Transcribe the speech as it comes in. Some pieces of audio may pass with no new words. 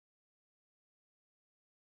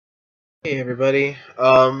Hey everybody.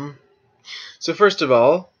 So first of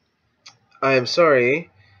all, I am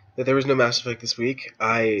sorry that there was no Mass Effect this week.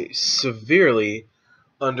 I severely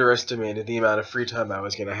underestimated the amount of free time I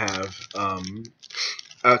was gonna have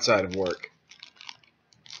outside of work.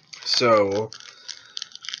 So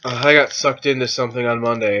I got sucked into something on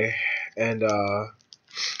Monday, and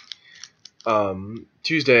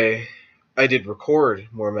Tuesday I did record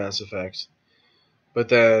more Mass Effect, but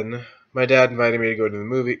then my dad invited me to go to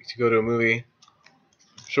a movie.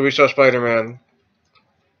 So we saw Spider-Man.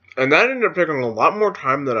 And that ended up taking a lot more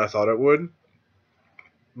time than I thought it would.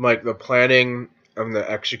 Like the planning and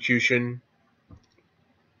the execution.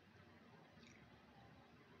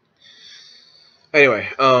 Anyway,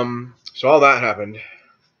 so all that happened.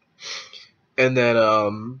 And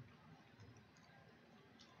then,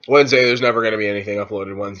 Wednesday, there's never going to be anything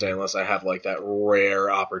uploaded Wednesday unless I have, like, that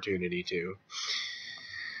rare opportunity to.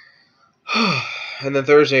 And then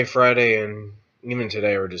Thursday, Friday, and even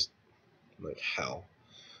today were just, like, hell.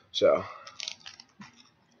 So,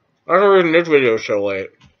 I don't reason this video so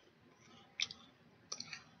late.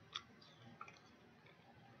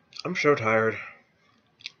 I'm so tired.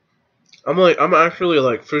 I'm actually,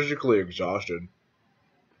 like, physically exhausted.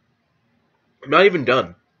 I'm not even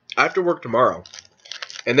done. I have to work tomorrow.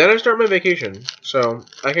 And then I start my vacation, so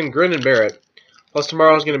I can grin and bear it. Plus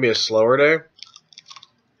tomorrow's going to be a slower day.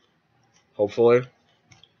 Hopefully.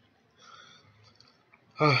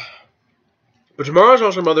 But tomorrow's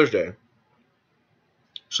also Mother's Day.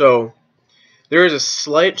 So, there is a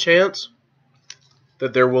slight chance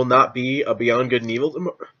that there will not be a Beyond Good and Evil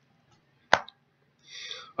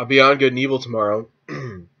tomorrow.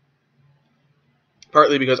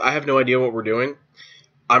 Partly because I have no idea what we're doing.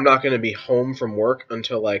 I'm not going to be home from work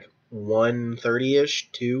until like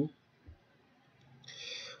 1:30ish, 2.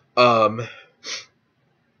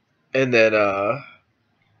 And then,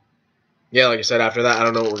 yeah, like I said, after that, I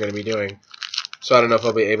don't know what we're going to be doing. So I don't know if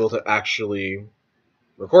I'll be able to actually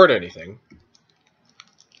record anything.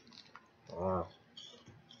 Or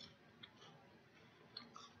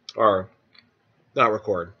not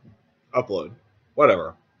record. Upload.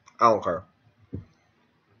 Whatever. I don't care.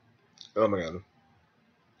 Oh my god.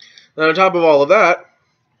 Then on top of all of that,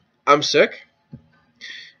 I'm sick.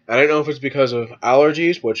 I don't know if it's because of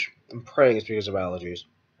allergies, which I'm praying it's because of allergies.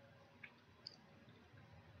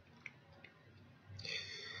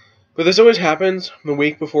 But this always happens the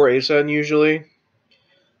week before ASUN usually.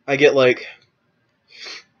 I get like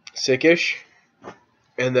sickish,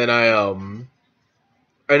 and then I end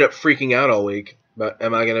up freaking out all week. But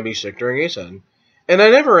am I gonna be sick during ASUN? And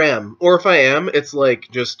I never am. Or if I am, it's like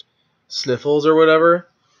just sniffles or whatever.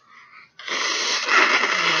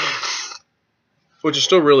 Which is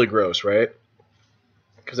still really gross, right?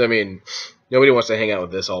 Because, I mean, nobody wants to hang out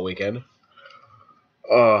with this all weekend.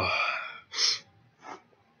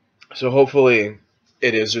 So hopefully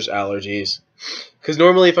it is just allergies. Because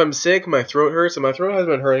normally if I'm sick, my throat hurts, and my throat hasn't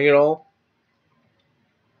been hurting at all.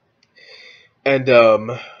 And,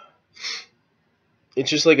 it's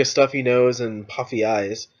just like a stuffy nose and puffy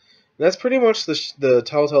eyes. And that's pretty much the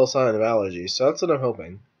telltale sign of allergies, so that's what I'm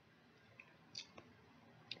hoping.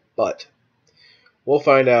 But we'll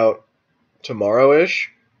find out tomorrow-ish.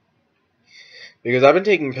 Because I've been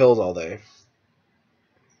taking pills all day.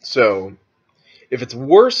 So, if it's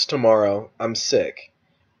worse tomorrow, I'm sick.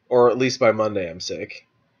 Or at least by Monday, I'm sick.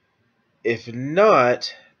 If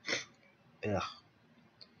not, ugh,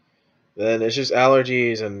 then it's just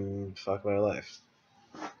allergies and fuck my life.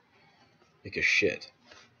 Because shit.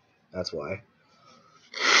 That's why.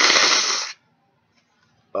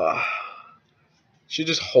 Should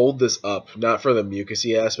just hold this up, not for the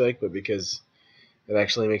mucusy aspect, but because it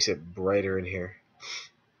actually makes it brighter in here.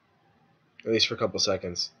 At least for a couple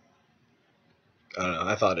seconds. I don't know,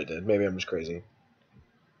 I thought it did. Maybe I'm just crazy.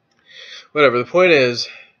 Whatever, the point is,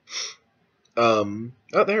 oh,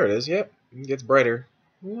 there it is, yep. It gets brighter.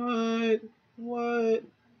 What? What?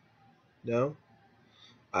 No?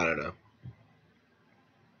 I don't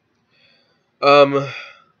know.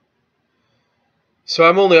 So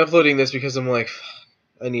I'm only uploading this because I'm like,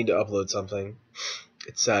 I need to upload something.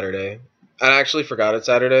 It's Saturday. I actually forgot it's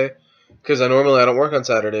Saturday, because I don't work on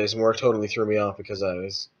Saturdays, and work totally threw me off because I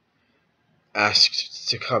was asked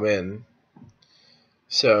to come in.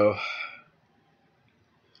 So,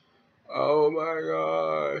 oh my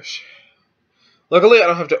gosh. Luckily, I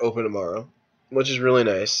don't have to open tomorrow, which is really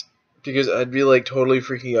nice, because I'd be like totally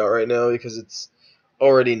freaking out right now because it's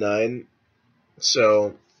already 9.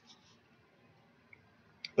 So,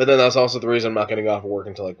 but then that's also the reason I'm not getting off of work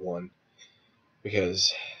until like 1,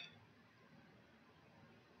 because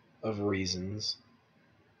of reasons.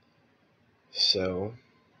 So,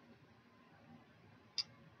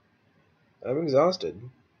 I'm exhausted.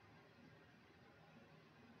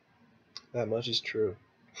 That much is true.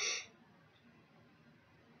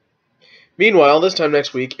 Meanwhile, this time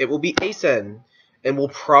next week, it will be ASEN, and we'll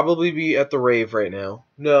probably be at the rave right now.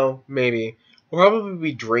 No, maybe. We'll probably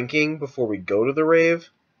be drinking before we go to the rave.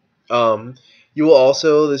 You will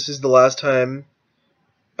also, this is the last time,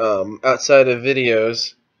 outside of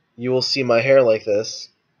videos, you will see my hair like this.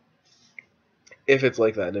 If it's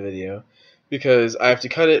like that in a video. Because I have to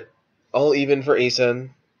cut it all even for ASEN,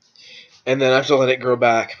 and then I have to let it grow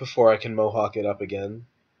back before I can mohawk it up again.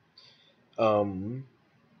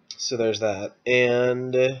 So there's that.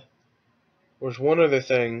 And there's one other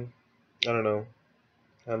thing. I don't know.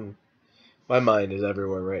 My mind is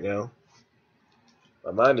everywhere right now.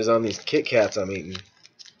 My mind is on these Kit Kats I'm eating.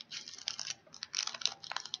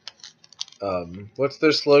 What's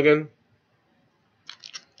their slogan?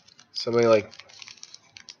 Something like,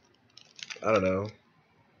 I don't know.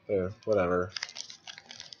 Yeah, whatever.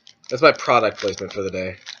 That's my product placement for the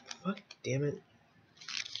day. Fuck, damn it.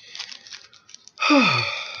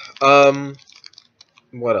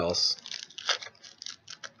 What else?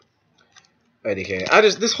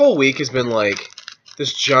 IDK. This whole week has been like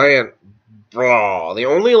this giant brawl. The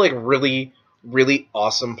only like really, really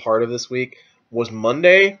awesome part of this week was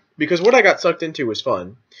Monday, because what I got sucked into was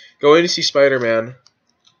fun. Going to see Spider-Man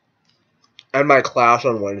and my class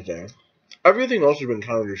on Wednesday. Everything else has been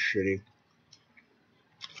kind of just shitty.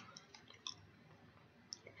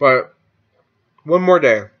 But one more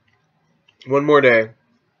day.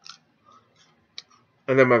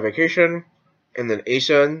 And then my vacation. And then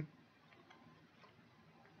ASEN.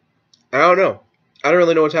 I don't know. I don't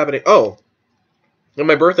really know what's happening. Oh. And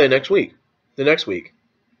my birthday next week. The next week.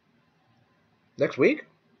 Next week?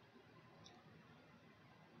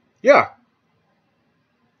 Yeah.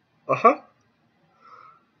 Uh-huh.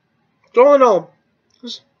 So all in all,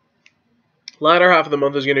 this latter half of the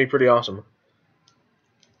month is going to be pretty awesome.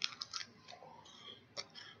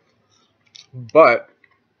 But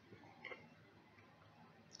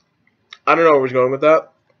I don't know where I was going with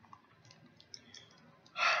that.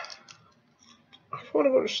 I just want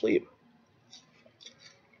to go to sleep.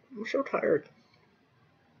 I'm so tired.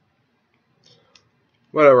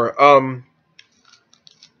 Whatever.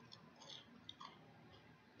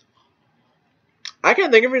 I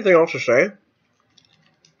can't think of anything else to say.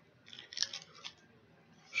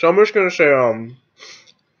 So I'm just gonna say,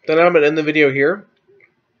 then I'm gonna end the video here.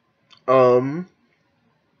 Oh,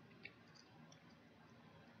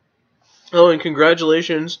 and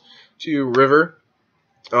congratulations to River,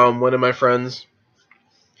 one of my friends.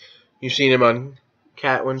 You've seen him on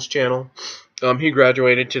Catwin's channel. He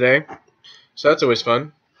graduated today, so that's always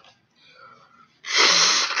fun.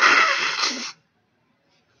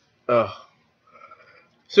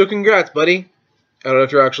 So congrats, buddy. I don't know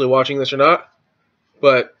if you're actually watching this or not,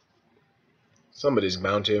 but somebody's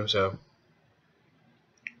bound to, so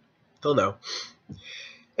they'll know.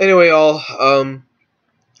 Anyway, y'all,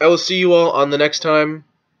 I will see you all on the next time.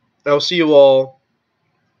 I will see you all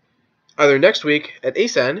either next week at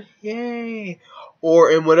ASEN, yay,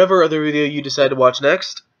 or in whatever other video you decide to watch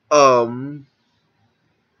next. Like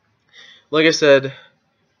I said,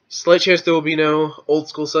 slight chance there will be no Old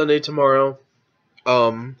School Sunday tomorrow.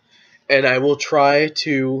 And I will try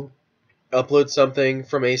to upload something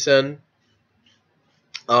from ASEN,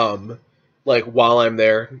 like while I'm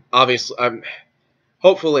there. Obviously,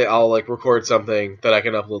 hopefully I'll like record something that I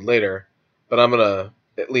can upload later, but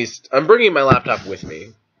I'm bringing my laptop with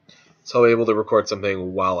me, so I'll be able to record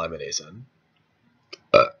something while I'm at ASEN.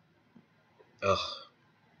 Ugh,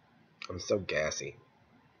 I'm so gassy.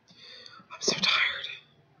 I'm so tired.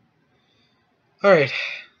 Alright,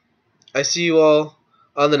 I see you all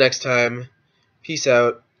on the next time. Peace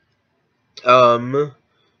out.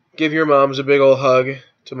 Give your moms a big ol' hug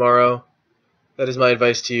tomorrow. That is my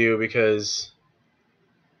advice to you, because,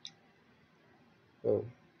 well,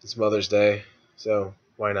 it's Mother's Day, so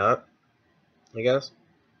why not, I guess.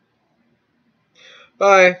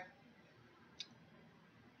 Bye.